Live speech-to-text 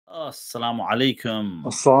Assalamu alaikum.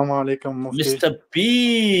 Assalamu alaikum, Mufti. Mr.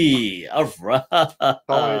 B. All right. How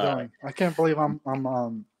are you doing? I can't believe I'm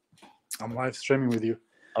live streaming with you.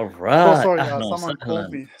 All right. Oh, sorry. Ahlan wa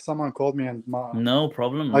Someone called me, and no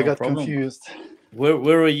problem. I got confused.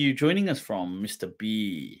 Where are you joining us from, Mr.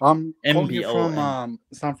 B? I'm calling you from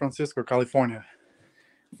San Francisco, California.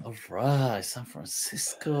 All right, San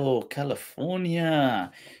Francisco, California.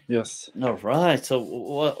 Yes. All right. So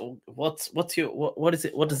what is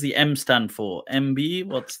it? What does the M stand for? MB?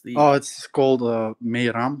 What's the? Oh, it's called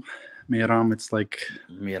Meyram. Meyram. It's like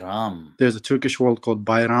Miram. There's a Turkish word called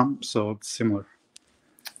Bayram, so it's similar.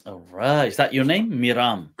 All right. Is that your name,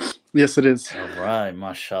 Miram? Yes, it is. All right,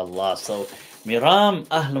 mashallah. So Miram,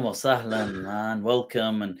 ahlan wa sahlan, man.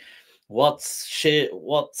 Welcome. And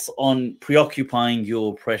what's on preoccupying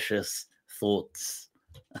your precious thoughts?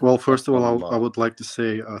 Well, first of all, I would like to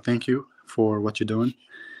say thank you for what you're doing.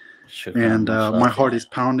 Shukran, and my heart is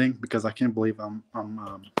pounding because I can't believe I'm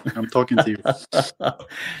talking to you.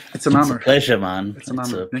 It's an honor. It's a pleasure, man. It's an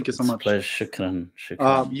honor. Thank you so much. Pleasure. Shukran.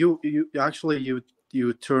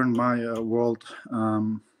 You turned my world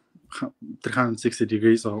 360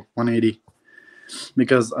 degrees or 180,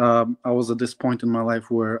 because I was at this point in my life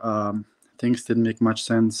where things didn't make much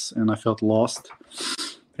sense and I felt lost.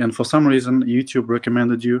 And for some reason, YouTube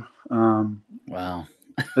recommended you. Wow.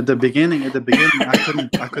 At the beginning,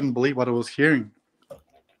 I couldn't believe what I was hearing.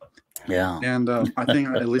 Yeah. And I think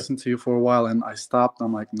I listened to you for a while, and I stopped.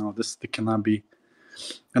 I'm like, no, this cannot be.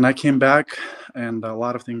 And I came back, and a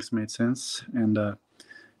lot of things made sense. And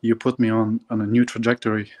you put me on a new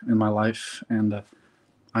trajectory in my life, and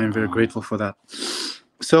I am very grateful for that.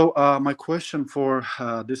 So my question for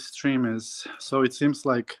this stream is: so it seems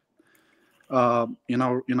like in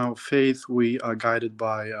our faith we are guided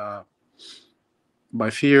by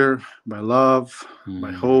fear, by love,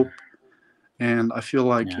 by hope, and I feel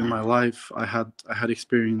like in my life I had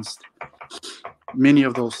experienced many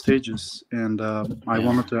of those stages, and I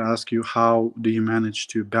wanted to ask you, how do you manage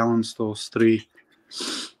to balance those three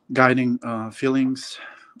guiding feelings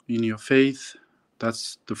in your faith?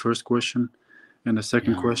 That's the first question. And the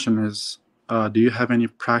second question is, do you have any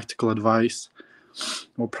practical advice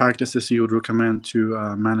or practices you would recommend to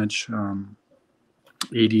manage ADD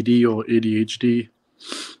or ADHD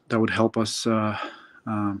that would help us in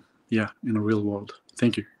a real world?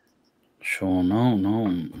 Thank you. Sure. No,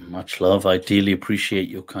 much love. I dearly appreciate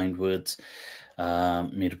your kind words,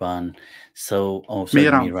 Mirban. So,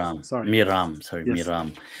 Miram. Sorry. Miram. Yes.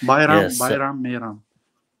 Miram. Bayram, Yes. Bayram, Miram.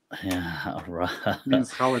 Yeah, all right.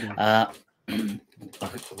 Means holiday.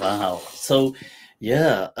 Wow. So,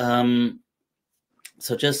 yeah.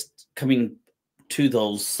 So just coming to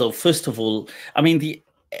those. So first of all, I mean the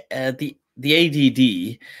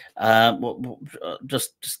ADD.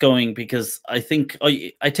 Just going, because I think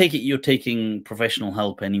I take it you're taking professional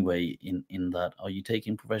help anyway. In that, are you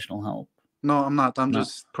taking professional help? No, I'm not. I'm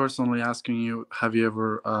just personally asking you. Have you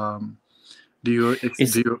ever? Do you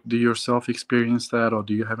yourself experience that, or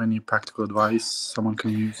do you have any practical advice someone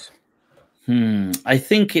can use? I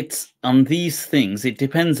think it's on these things. It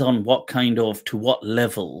depends on to what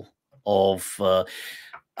level of,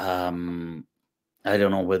 I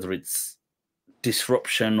don't know whether it's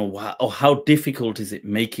disruption or how difficult is it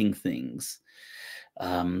making things.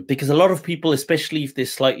 Because a lot of people, especially if they're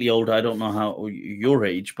slightly older, I don't know how your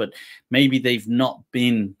age, but maybe they've not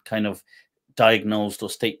been kind of diagnosed or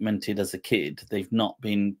statemented as a kid. They've not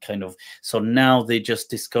been so now they're just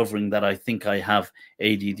discovering that I think I have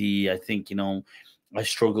ADD. I think, I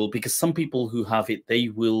struggle, because some people who have it, they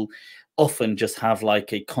will often just have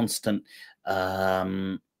like a constant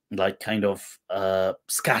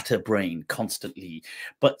scatter brain constantly,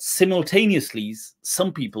 but simultaneously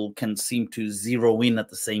some people can seem to zero in at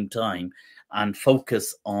the same time and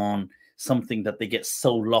focus on something that they get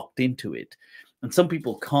so locked into it. And some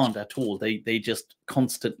people can't at all. They just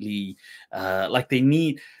constantly they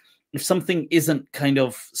need, if something isn't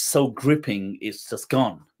so gripping, it's just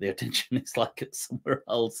gone. Their attention is it's somewhere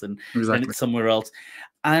else, and it's somewhere else.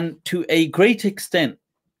 And to a great extent,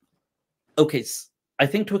 I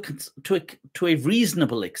think to a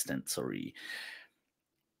reasonable extent,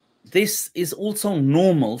 this is also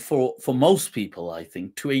normal for most people. I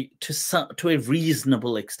think to a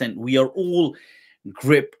reasonable extent, we are all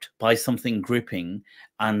gripped by something gripping,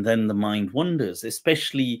 and then the mind wanders,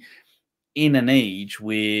 especially in an age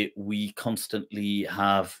where we constantly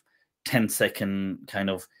have 10-second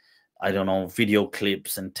video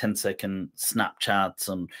clips and 10-second Snapchats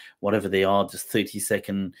and whatever they are, just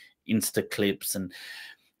 30-second Insta clips. And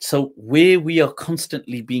so where we are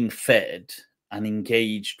constantly being fed and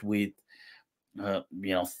engaged with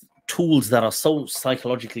tools that are so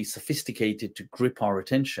psychologically sophisticated to grip our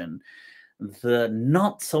attention, the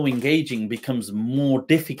not so engaging becomes more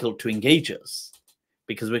difficult to engage us,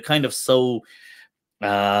 because we're kind of so,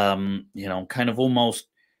 you know, kind of almost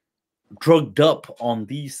drugged up on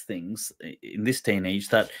these things in this day and age,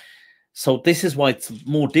 that so this is why it's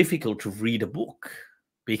more difficult to read a book,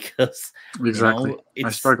 because Exactly. you know,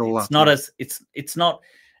 I struggle a lot. it's not as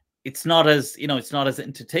it's not as, you know, it's not as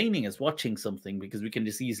entertaining as watching something, because we can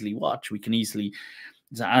just easily watch, we can easily,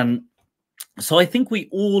 and so I think we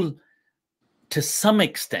all to some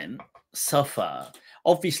extent suffer,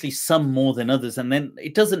 obviously some more than others, and then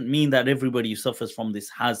it doesn't mean that everybody who suffers from this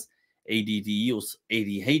has ADD or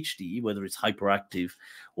ADHD, whether it's hyperactive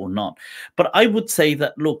or not. But I would say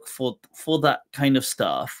that, look, for that kind of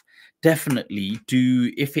stuff, definitely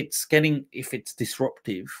do, if it's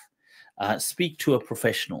disruptive, speak to a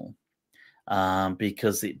professional,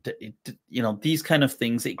 because it, you know, these kind of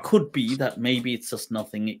things, it could be that maybe it's just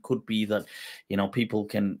nothing. It could be that, you know, people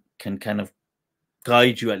can kind of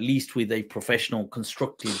guide you at least with a professional,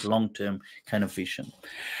 constructive, long-term kind of vision.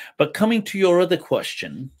 But coming to your other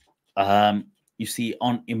question, you see,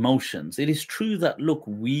 on emotions, it is true that, look,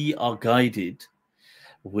 we are guided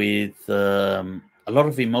with a lot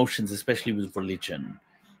of emotions, especially with religion.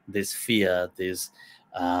 There's fear, there's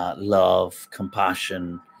love,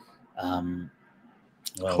 compassion, well,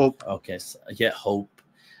 Hope. okay, so, yeah, hope.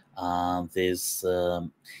 There's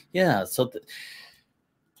yeah, so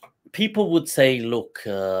people would say, look,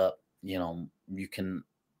 you know, you can,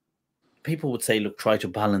 people would say, look, try to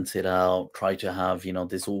balance it out, try to have, you know,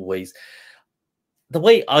 there's always, the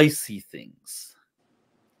way I see things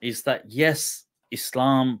is that, yes,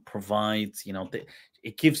 Islam provides, you know,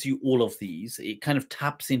 it gives you all of these, it kind of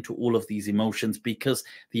taps into all of these emotions, because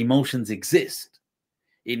the emotions exist,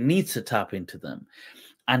 it needs to tap into them,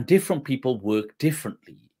 and different people work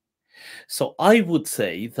differently. So I would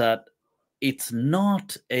say that it's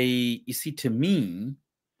not a, you see, to me,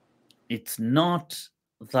 it's not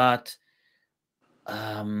that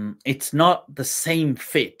it's not the same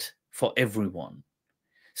fit for everyone.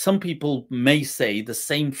 Some people may say the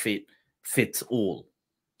same fit fits all.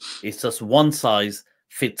 It's just one size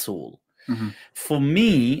fits all. Mm-hmm. For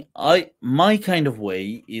me, my kind of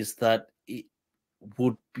way is that it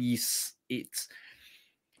would be,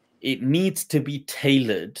 it needs to be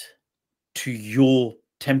tailored to your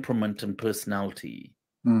temperament and personality.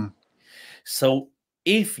 Mm. So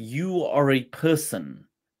if you are a person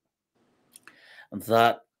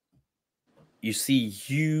that, you see,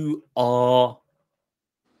 you are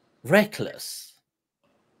reckless,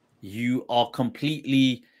 you are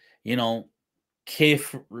completely, you know,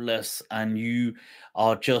 careless, and you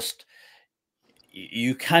are just,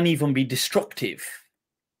 you can even be destructive,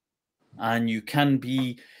 and you can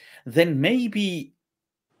be, then maybe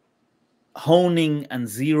honing and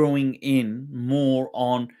zeroing in more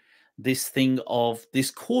on this thing of this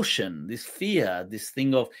caution, this fear, this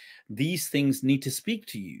thing of, these things need to speak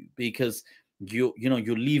to you, because you know,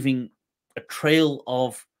 you're leaving a trail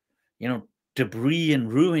of, you know, debris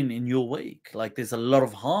and ruin in your wake. Like, there's a lot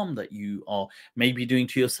of harm that you are maybe doing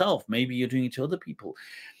to yourself, maybe you're doing it to other people.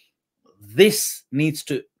 This needs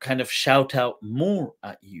to kind of shout out more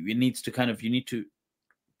at you. It needs to kind of, you need to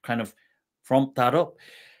kind of prompt that up.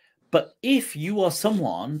 But if you are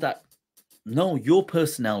someone that, no, your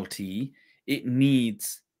personality, it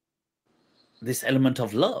needs this element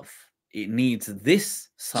of love, it needs this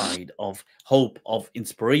side of hope, of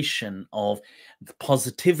inspiration, of the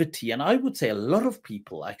positivity, and I would say a lot of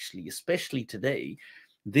people, actually, especially today,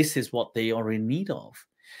 this is what they are in need of.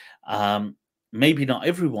 Maybe not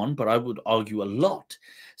everyone, but I would argue a lot.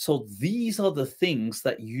 So these are the things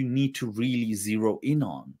that you need to really zero in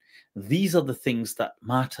on. These are the things that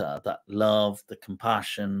matter, that love, the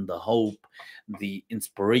compassion, the hope, the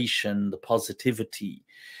inspiration, the positivity.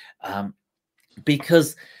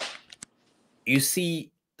 Because you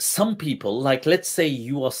see, some people, like, let's say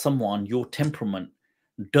you are someone, your temperament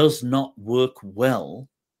does not work well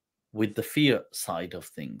with the fear side of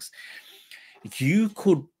things.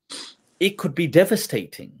 It could be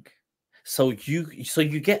devastating. So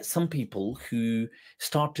you get some people who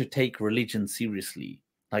start to take religion seriously.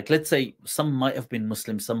 Like, let's say some might have been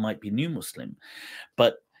Muslim, some might be new Muslim,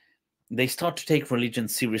 but they start to take religion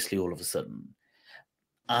seriously all of a sudden.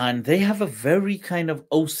 And they have a very kind of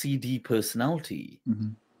OCD personality.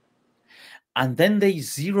 Mm-hmm. And then they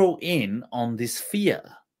zero in on this fear.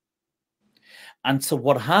 And so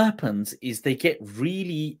what happens is they get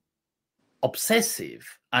really obsessive,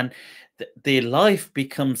 and their life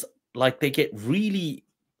becomes like, they get really,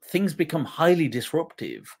 things become highly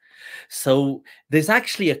disruptive, So there's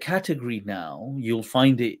actually a category now. You'll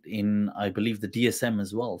find it in, I believe, the DSM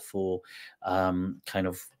as well, for kind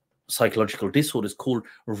of psychological disorders, called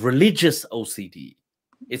religious OCD.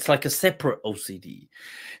 It's like a separate OCD.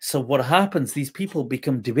 So what happens, these people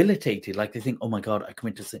become debilitated. Like they think, oh my God, I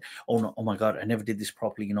committed sin. Oh no, oh my God, I never did this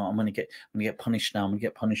properly. You know, I'm gonna get punished now. I'm gonna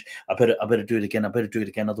get punished. I better do it again. I better do it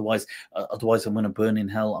again. Otherwise I'm gonna burn in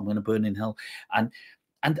hell. I'm gonna burn in hell. And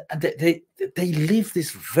they live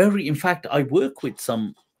this very, in fact, I work with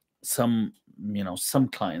some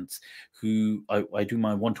clients who I do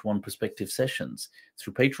my one-to-one perspective sessions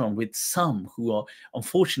through Patreon with, some who are,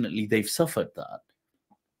 unfortunately, they've suffered that.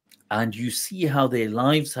 And you see how their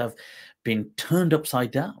lives have been turned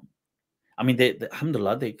upside down. I mean,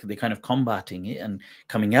 alhamdulillah, they're kind of combating it and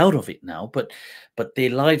coming out of it now, but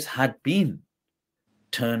their lives had been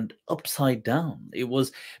turned upside down. It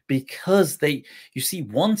was because you see,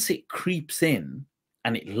 once it creeps in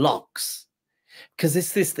and it locks, because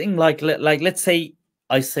it's this thing like let's say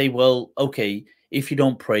I say, well, okay, if you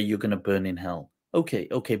don't pray, you're going to burn in hell. Okay,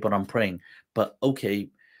 but I'm praying. But okay,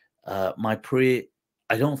 my prayer,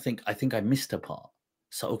 I think I missed a part.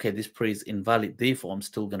 So, okay, this prayer is invalid. Therefore, I'm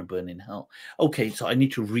still going to burn in hell. Okay, so I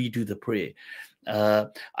need to redo the prayer.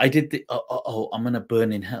 I did the, I'm going to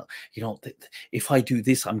burn in hell. You know, if I do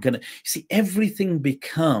this, I'm going to see, everything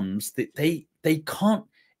becomes that they can't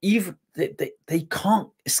even, they can't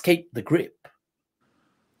escape the grip.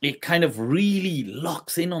 It kind of really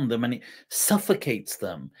locks in on them and it suffocates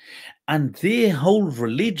them. And their whole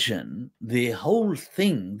religion, their whole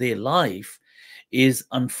thing, their life is,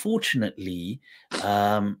 unfortunately,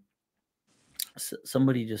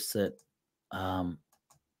 somebody just said,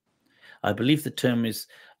 I believe the term is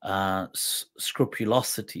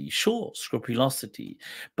scrupulosity. Sure, scrupulosity.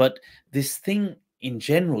 But this thing in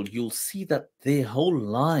general, you'll see that their whole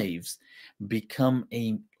lives become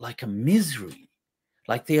like a misery.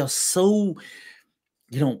 Like they are so,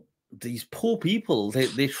 these poor people,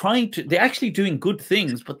 they're actually doing good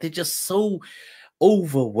things, but they're just so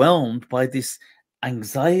overwhelmed by this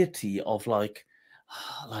anxiety of like,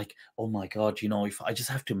 oh my God, if I just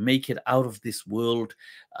have to make it out of this world,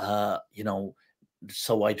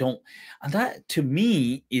 so I don't. And that, to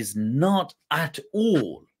me, is not at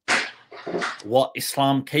all what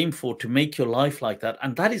Islam came for, to make your life like that.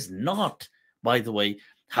 And that is not, by the way,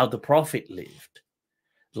 how the Prophet lived.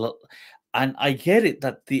 And I get it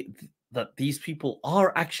that these people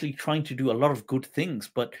are actually trying to do a lot of good things,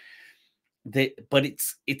 but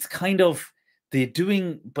it's kind of, they're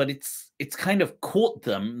doing, but it's kind of caught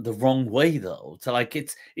them the wrong way, though. So like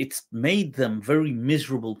it's made them very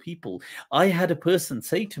miserable people. I had a person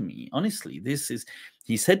say to me, honestly,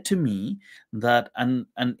 he said to me that, and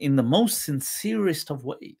in the most sincerest of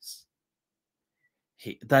ways,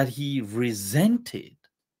 that he resented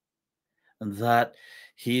that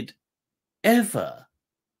he'd ever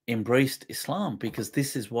embraced Islam, because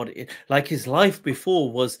this is what like his life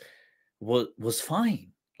before was fine.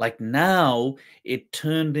 Like now it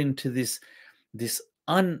turned into this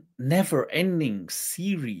never-ending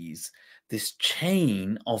series, this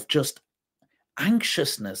chain of just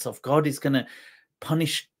anxiousness of God is going to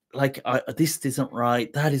punish, like this isn't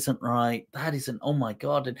right, that isn't right, that isn't, oh my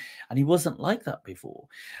God. And he wasn't like that before.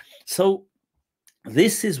 So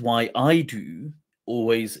this is why I do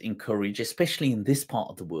always encourage, especially in this part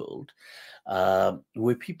of the world,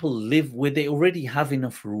 where people live, where they already have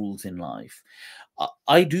enough rules in life.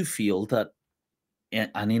 I do feel that,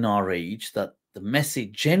 and in our age, that the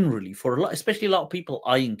message generally, for a lot, especially a lot of people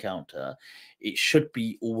I encounter, it should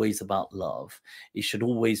be always about love. It should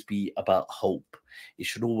always be about hope. It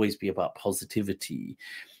should always be about positivity.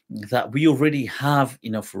 That we already have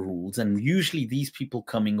enough rules, and usually these people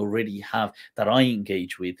coming already have, that I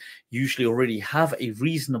engage with, usually already have a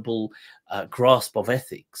reasonable grasp of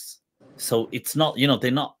ethics. So it's not,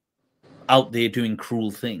 they're not out there doing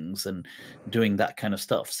cruel things and doing that kind of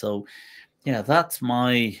stuff. So yeah, that's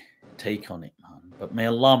my take on it, man. But may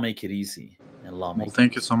Allah make it easy. Well,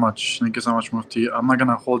 thank you so much. Thank you so much, Mufti. I'm not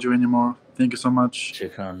gonna hold you anymore. Thank you so much.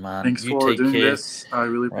 Shukran, man. Thanks for doing this. I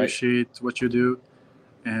really appreciate what you do.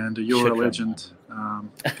 And you're a legend.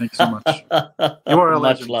 Thank you so much. You are a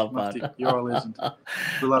legend, love, Mufti. You are a legend.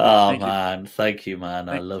 We love you. Thank man. Thank you, man.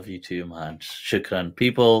 I love you too, man. Shukran.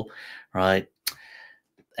 People, right?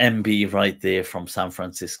 MB right there from San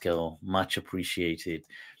Francisco. Much appreciated.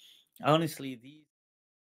 Honestly, these